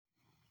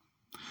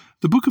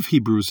The book of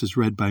Hebrews is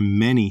read by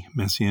many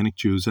Messianic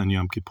Jews on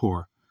Yom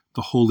Kippur,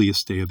 the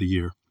holiest day of the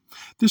year.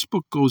 This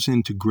book goes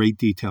into great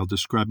detail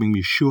describing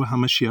Yeshua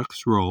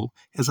HaMashiach's role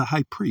as a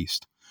high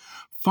priest.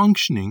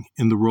 Functioning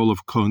in the role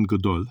of Kohen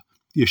Gadol,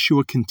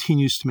 Yeshua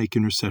continues to make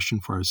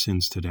intercession for our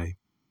sins today.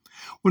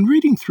 When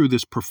reading through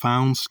this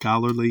profound,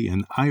 scholarly,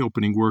 and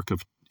eye-opening work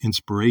of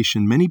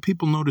inspiration, many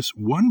people notice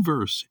one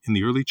verse in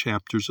the early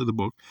chapters of the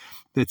book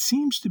that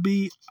seems to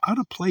be out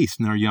of place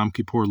in our Yom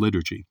Kippur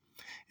liturgy.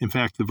 In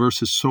fact, the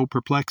verse is so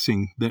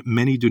perplexing that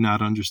many do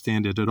not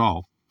understand it at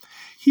all.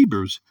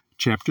 Hebrews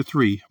chapter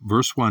 3,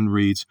 verse 1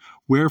 reads,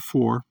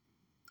 "Wherefore,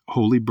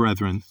 holy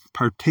brethren,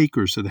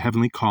 partakers of the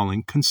heavenly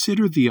calling,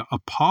 consider the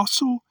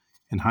apostle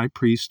and high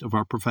priest of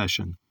our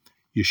profession,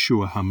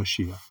 Yeshua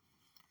HaMashiach."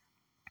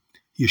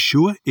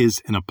 Yeshua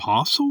is an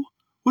apostle?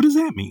 What does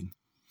that mean?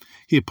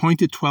 He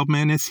appointed 12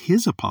 men as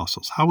his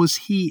apostles. How is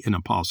he an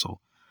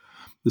apostle?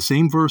 The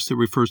same verse that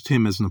refers to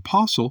him as an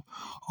apostle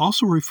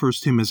also refers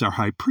to him as our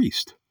high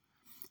priest.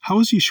 How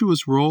is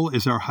Yeshua's role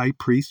as our high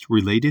priest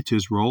related to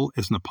his role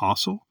as an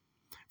apostle?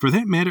 For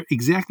that matter,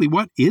 exactly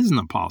what is an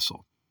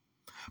apostle?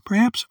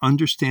 Perhaps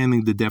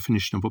understanding the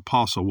definition of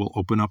apostle will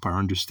open up our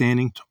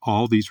understanding to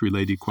all these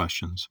related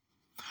questions.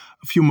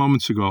 A few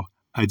moments ago,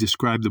 I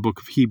described the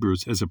book of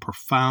Hebrews as a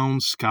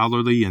profound,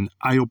 scholarly, and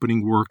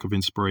eye-opening work of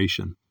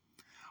inspiration.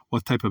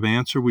 What type of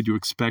answer would you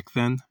expect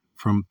then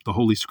from the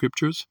Holy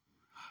Scriptures?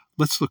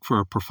 Let's look for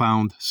a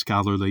profound,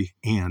 scholarly,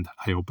 and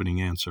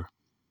eye-opening answer.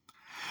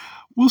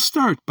 We'll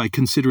start by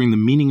considering the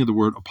meaning of the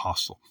word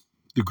apostle.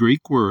 The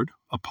Greek word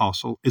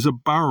apostle is a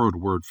borrowed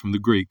word from the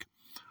Greek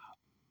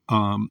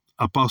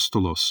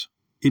apostolos.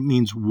 It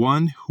means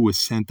one who is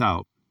sent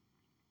out.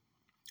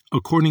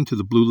 According to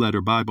the Blue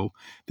Letter Bible,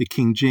 the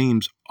King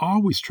James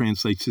always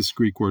translates this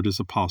Greek word as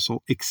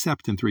apostle,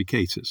 except in 3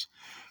 cases.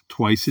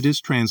 Twice it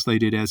is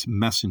translated as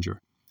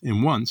messenger,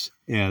 and once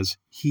as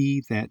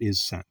he that is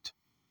sent.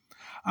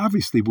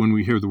 Obviously, when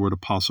we hear the word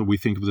apostle, we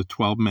think of the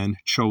 12 men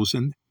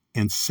chosen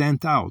and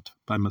sent out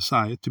by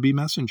Messiah to be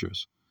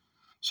messengers.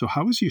 So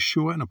how is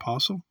Yeshua an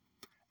apostle?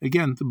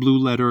 Again, the Blue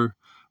Letter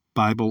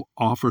Bible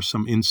offers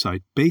some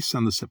insight based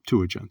on the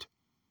Septuagint.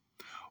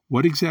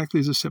 What exactly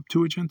is a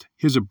Septuagint?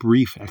 Here's a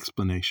brief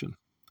explanation.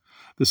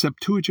 The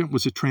Septuagint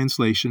was a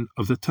translation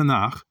of the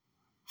Tanakh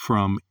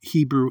from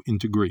Hebrew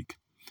into Greek.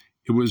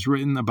 It was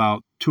written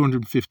about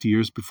 250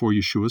 years before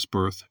Yeshua's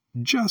birth,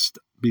 just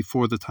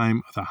before the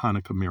time of the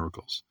Hanukkah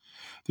miracles.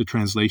 The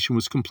translation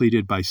was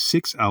completed by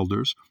 6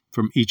 elders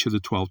from each of the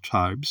 12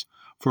 tribes,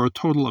 for a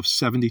total of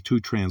 72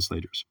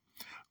 translators.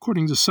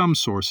 According to some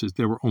sources,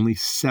 there were only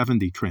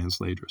 70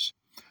 translators.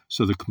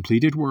 So the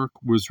completed work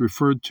was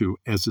referred to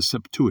as the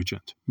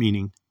Septuagint,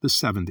 meaning the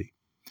 70.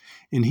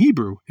 In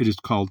Hebrew, it is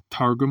called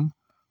Targum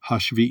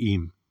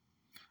Hashvi'im,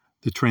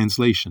 the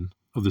translation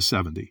of the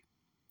 70.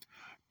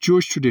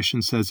 Jewish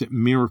tradition says that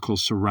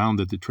miracles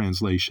surrounded the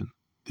translation.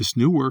 This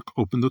new work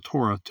opened the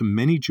Torah to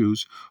many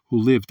Jews who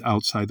lived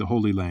outside the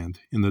Holy Land,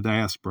 in the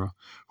diaspora,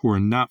 who were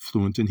not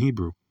fluent in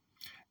Hebrew.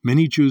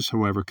 Many Jews,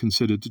 however,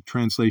 considered the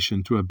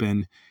translation to have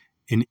been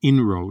an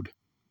inroad,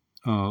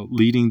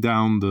 leading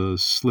down the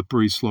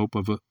slippery slope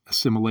of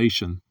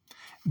assimilation.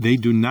 They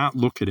do not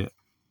look at it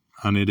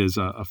as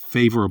a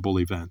favorable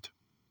event.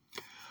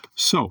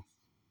 So,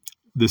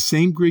 the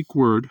same Greek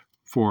word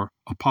for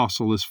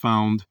apostle is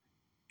found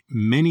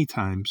many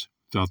times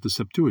throughout the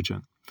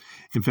Septuagint.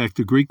 In fact,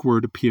 the Greek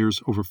word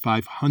appears over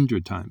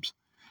 500 times.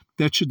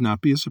 That should not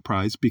be a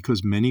surprise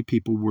because many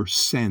people were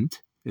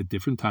sent at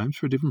different times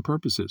for different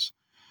purposes.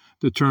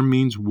 The term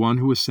means one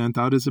who is sent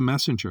out as a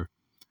messenger.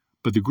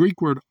 But the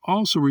Greek word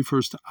also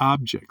refers to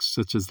objects,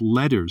 such as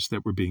letters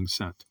that were being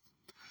sent.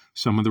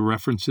 Some of the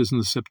references in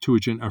the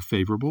Septuagint are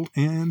favorable,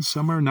 and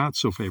some are not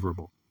so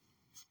favorable.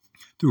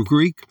 The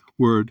Greek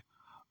word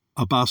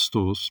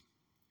apostos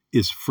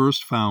is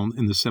first found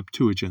in the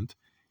Septuagint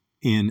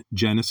in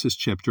Genesis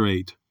chapter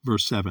 8,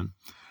 verse 7,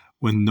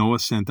 when Noah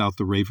sent out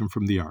the raven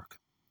from the ark.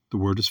 The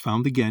word is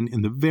found again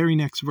in the very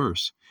next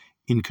verse,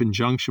 in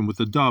conjunction with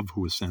the dove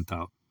who was sent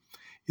out.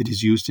 It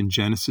is used in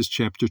Genesis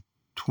chapter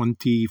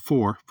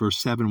 24, verse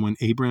 7, when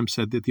Abraham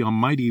said that the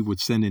Almighty would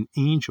send an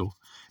angel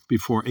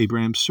before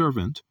Abraham's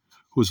servant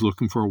who was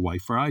looking for a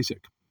wife for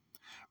Isaac.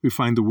 We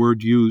find the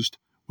word used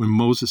when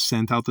Moses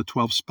sent out the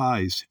 12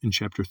 spies in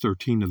chapter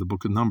 13 of the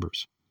book of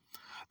Numbers.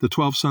 The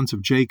 12 sons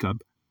of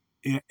Jacob,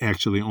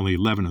 actually only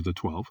 11 of the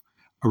 12,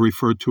 are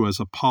referred to as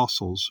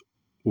apostles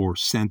or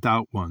sent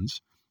out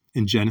ones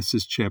in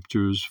Genesis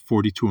chapters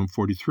 42 and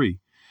 43,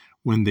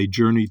 when they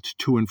journeyed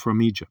to and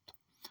from Egypt.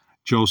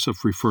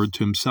 Joseph referred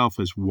to himself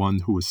as one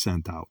who was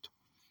sent out.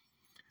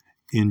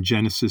 In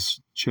Genesis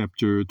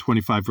chapter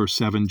 25, verse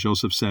 7,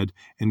 Joseph said,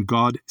 "And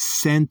God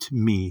sent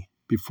me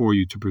before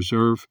you to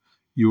preserve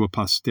you a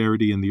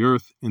posterity in the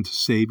earth and to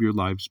save your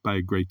lives by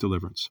a great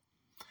deliverance."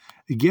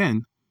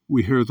 Again,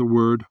 when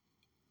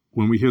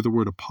we hear the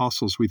word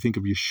apostles, we think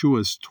of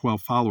Yeshua's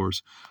 12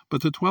 followers,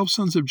 but the 12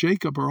 sons of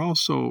Jacob are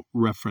also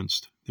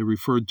referenced. They're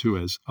referred to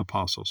as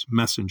apostles,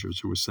 messengers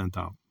who were sent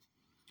out.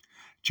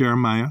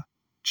 Jeremiah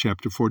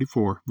chapter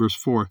 44, verse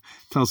 4,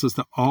 tells us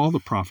that all the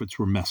prophets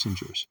were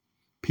messengers,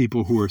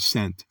 people who were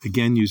sent,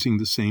 again using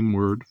the same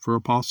word for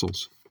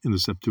apostles in the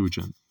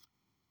Septuagint.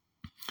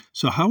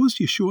 So how is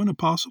Yeshua an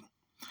apostle?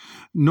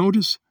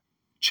 Notice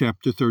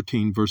chapter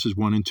 13, verses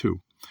 1 and 2.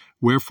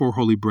 Wherefore,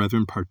 holy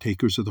brethren,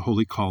 partakers of the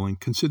holy calling,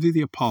 consider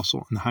the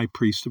apostle and high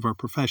priest of our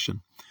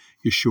profession,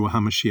 Yeshua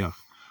HaMashiach,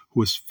 who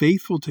was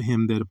faithful to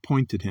him that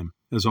appointed him,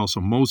 as also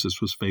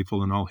Moses was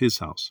faithful in all his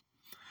house.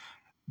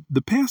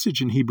 The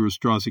passage in Hebrews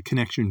draws a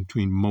connection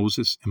between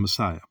Moses and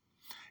Messiah.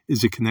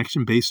 Is the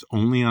connection based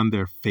only on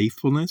their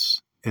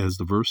faithfulness, as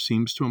the verse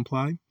seems to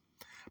imply?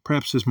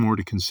 Perhaps there's more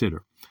to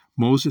consider.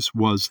 Moses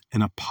was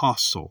an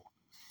apostle.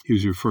 He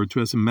was referred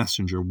to as a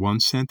messenger, one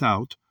sent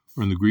out,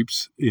 or in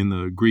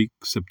the Greek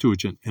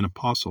Septuagint, an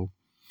apostle.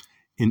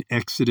 In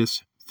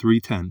Exodus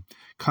 3:10,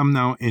 come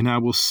now, and I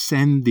will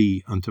send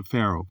thee unto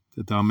Pharaoh,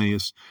 that thou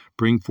mayest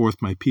bring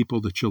forth my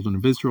people, the children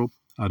of Israel,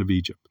 out of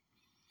Egypt.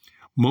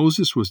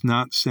 Moses was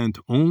not sent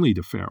only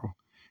to Pharaoh.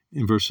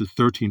 In verses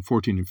 13,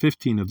 14, and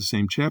 15 of the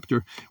same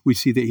chapter, we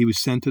see that he was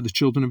sent to the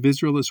children of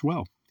Israel as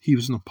well. He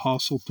was an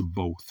apostle to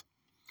both.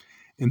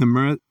 In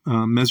the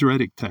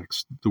Masoretic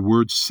text, the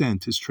word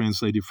sent is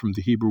translated from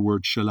the Hebrew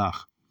word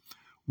shalach.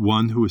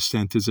 One who is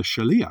sent is a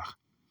shaliach.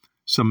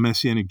 Some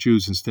Messianic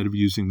Jews, instead of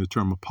using the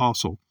term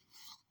apostle,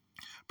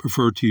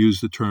 prefer to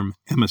use the term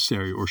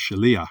emissary or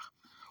shaliach,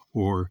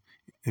 or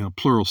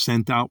plural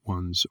sent out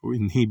ones, or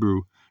in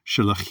Hebrew,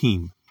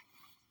 shalachim.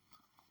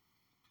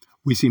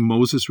 We see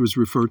Moses was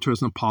referred to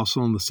as an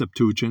apostle in the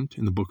Septuagint,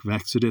 in the book of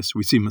Exodus.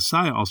 We see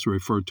Messiah also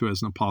referred to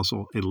as an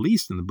apostle, at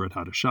least in the Brit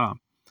Hadashah.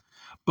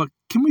 But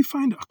can we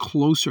find a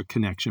closer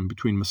connection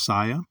between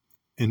Messiah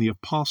and the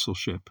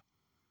apostleship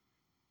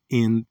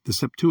in the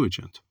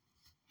Septuagint?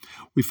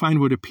 We find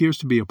what appears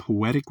to be a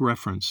poetic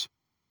reference,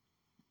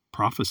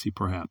 prophecy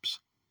perhaps,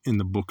 in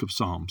the book of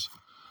Psalms.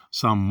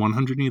 Psalm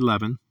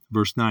 111,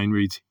 verse 9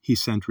 reads, He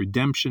sent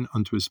redemption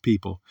unto his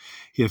people.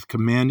 He hath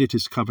commanded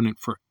his covenant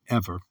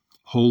forever.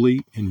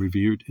 Holy and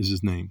revered is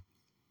his name.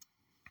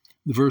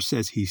 The verse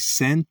says he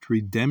sent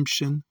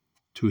redemption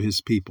to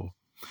his people.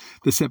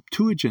 The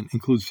Septuagint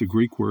includes the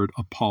Greek word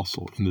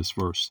apostle in this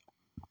verse.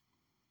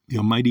 The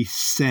Almighty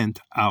sent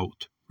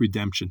out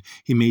redemption.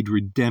 He made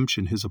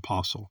redemption his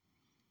apostle.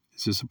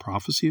 Is this a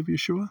prophecy of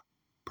Yeshua?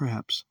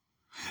 Perhaps.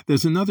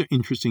 There's another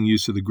interesting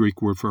use of the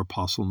Greek word for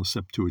apostle in the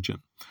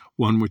Septuagint,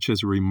 one which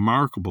has a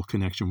remarkable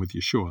connection with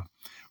Yeshua.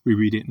 We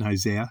read it in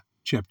Isaiah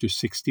chapter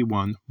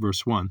 61,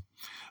 verse 1.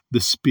 The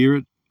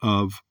Spirit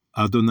of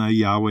Adonai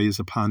Yahweh is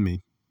upon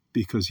me,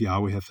 because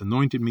Yahweh hath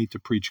anointed me to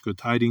preach good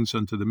tidings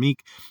unto the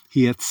meek.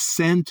 He hath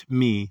sent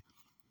me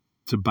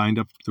to bind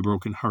up the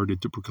brokenhearted,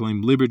 to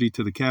proclaim liberty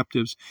to the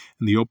captives,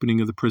 and the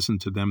opening of the prison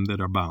to them that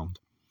are bound.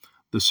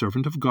 The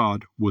servant of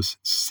God was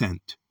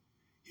sent.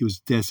 He was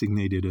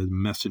designated as a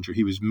messenger.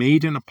 He was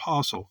made an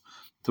apostle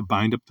to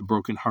bind up the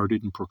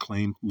brokenhearted and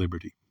proclaim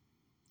liberty.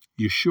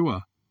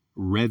 Yeshua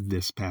read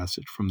this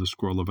passage from the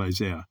scroll of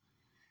Isaiah,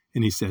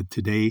 and he said,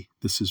 Today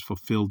this is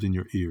fulfilled in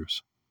your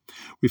ears.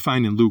 We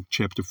find in Luke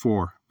chapter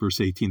 4, verse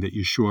 18, that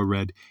Yeshua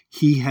read,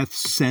 He hath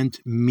sent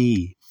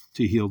me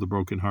to heal the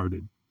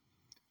brokenhearted.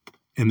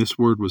 And this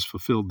word was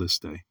fulfilled this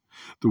day.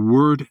 The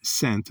word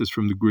sent is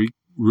from the Greek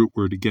root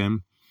word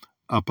again,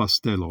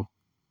 apostello,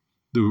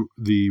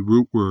 the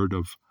root word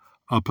of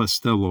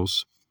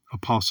apostelos,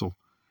 apostle.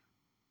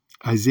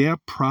 Isaiah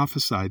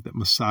prophesied that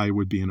Messiah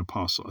would be an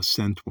apostle, a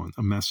sent one,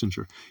 a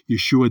messenger.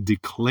 Yeshua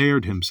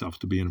declared himself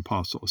to be an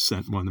apostle, a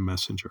sent one, a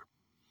messenger.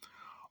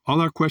 All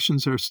our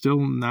questions are still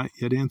not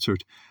yet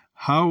answered.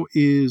 How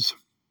is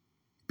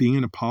being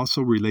an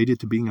apostle related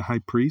to being a high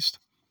priest?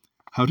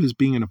 How does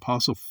being an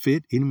apostle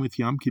fit in with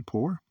Yom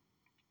Kippur?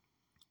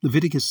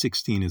 Leviticus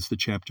 16 is the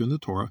chapter in the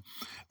Torah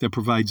that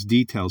provides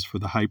details for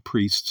the high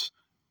priest's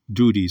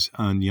duties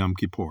on Yom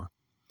Kippur.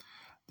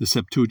 The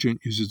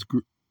Septuagint uses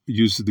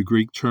the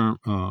Greek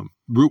term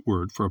root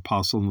word for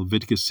apostle in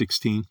Leviticus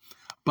 16,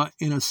 but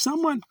in a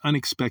somewhat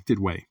unexpected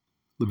way.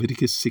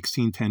 Leviticus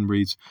 16:10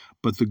 reads,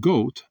 But the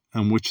goat,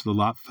 on which the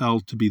lot fell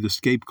to be the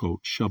scapegoat,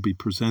 shall be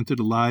presented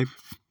alive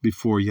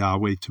before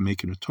Yahweh to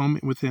make an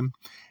atonement with him,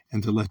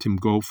 and to let him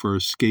go for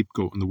a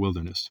scapegoat in the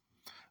wilderness.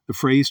 The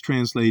phrase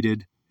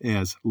translated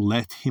as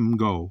let him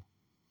go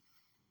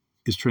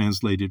is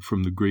translated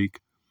from the Greek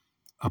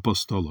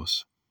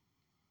apostolos.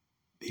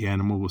 The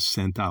animal was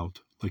sent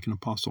out like an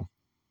apostle.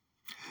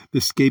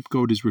 The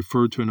scapegoat is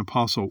referred to an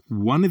apostle,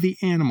 one of the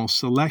animals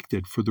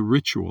selected for the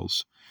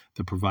rituals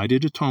that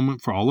provided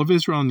atonement for all of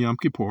Israel on Yom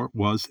Kippur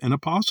was an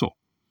apostle.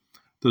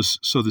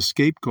 So the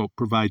scapegoat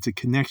provides a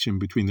connection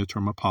between the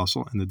term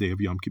apostle and the day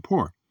of Yom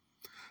Kippur.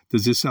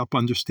 Does this help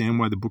understand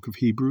why the book of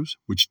Hebrews,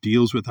 which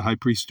deals with the high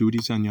priest's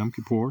duties on Yom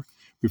Kippur,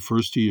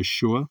 refers to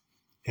Yeshua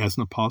as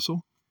an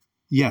apostle?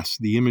 Yes,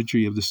 the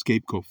imagery of the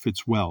scapegoat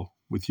fits well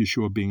with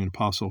Yeshua being an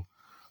apostle,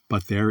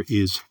 but there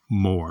is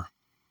more.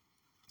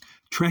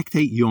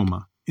 Tractate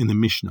Yoma in the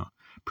Mishnah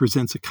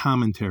presents a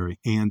commentary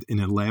and an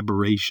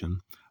elaboration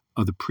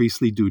of the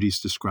priestly duties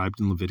described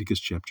in Leviticus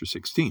chapter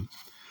 16.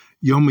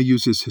 Yoma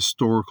uses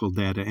historical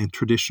data and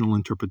traditional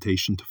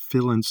interpretation to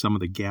fill in some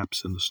of the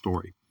gaps in the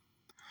story.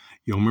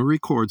 Yoma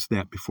records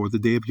that before the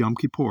day of Yom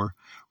Kippur,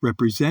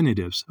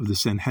 representatives of the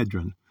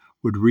Sanhedrin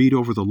would read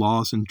over the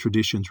laws and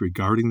traditions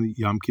regarding the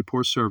Yom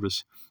Kippur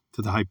service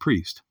to the high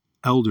priest.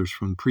 Elders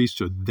from the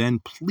priesthood then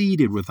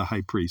pleaded with the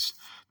high priest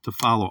to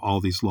follow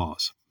all these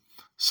laws.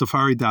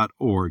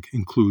 Safari.org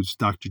includes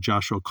Dr.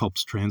 Joshua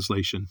Culp's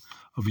translation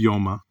of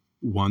Yoma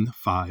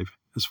 1:5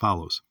 as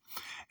follows.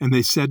 And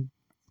they said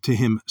to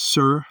him,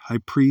 Sir, high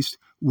priest,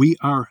 we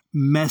are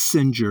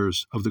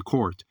messengers of the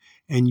court,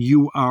 and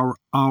you are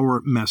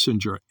our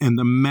messenger and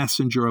the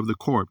messenger of the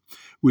court.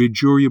 We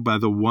adjure you by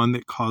the one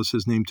that caused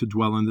his name to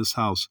dwell in this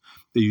house,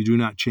 that you do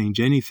not change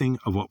anything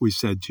of what we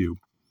said to you.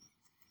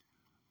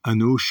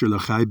 Anu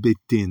shelachai beit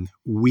din.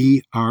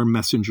 We are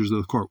messengers of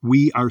the court.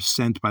 We are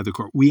sent by the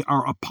court. We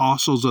are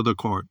apostles of the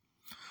court.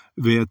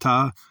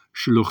 Ve'ata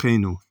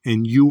shluchenu.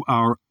 And you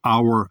are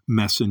our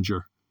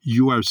messenger.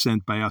 You are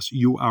sent by us.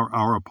 You are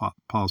our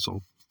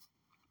apostle.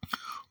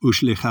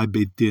 Ushlichai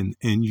beit din.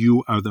 And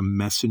you are the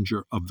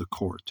messenger of the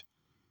court.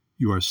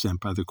 You are sent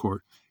by the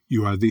court.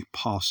 You are the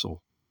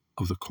apostle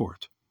of the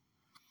court.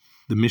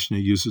 The Mishnah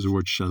uses the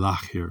word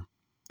shalach here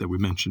that we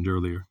mentioned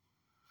earlier.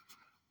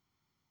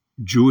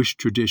 Jewish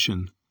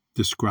tradition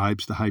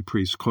describes the high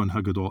priest, Kohen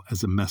HaGadol,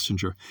 as a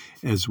messenger,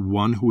 as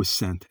one who is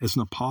sent, as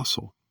an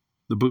apostle.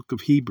 The book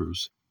of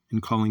Hebrews, in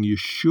calling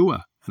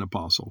Yeshua an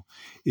apostle,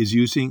 is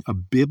using a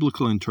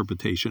biblical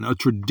interpretation, a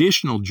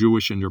traditional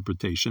Jewish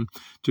interpretation,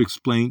 to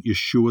explain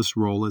Yeshua's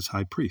role as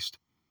high priest.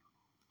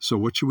 So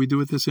what should we do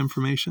with this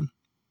information?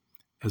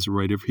 As the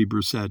writer of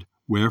Hebrews said,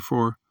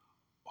 wherefore,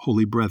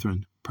 holy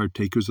brethren,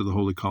 partakers of the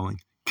holy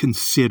calling,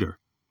 consider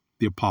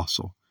the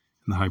apostle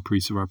and the high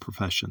priest of our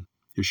profession,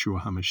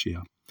 Yeshua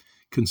HaMashiach.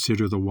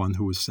 Consider the one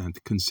who was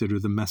sent. Consider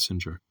the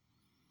messenger.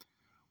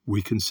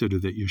 We consider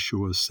that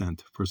Yeshua was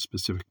sent for a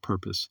specific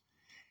purpose,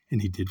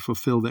 and he did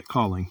fulfill that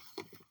calling,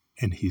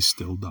 and he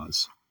still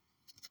does.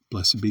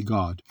 Blessed be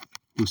God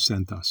who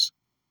sent us,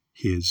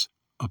 his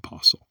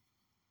apostle.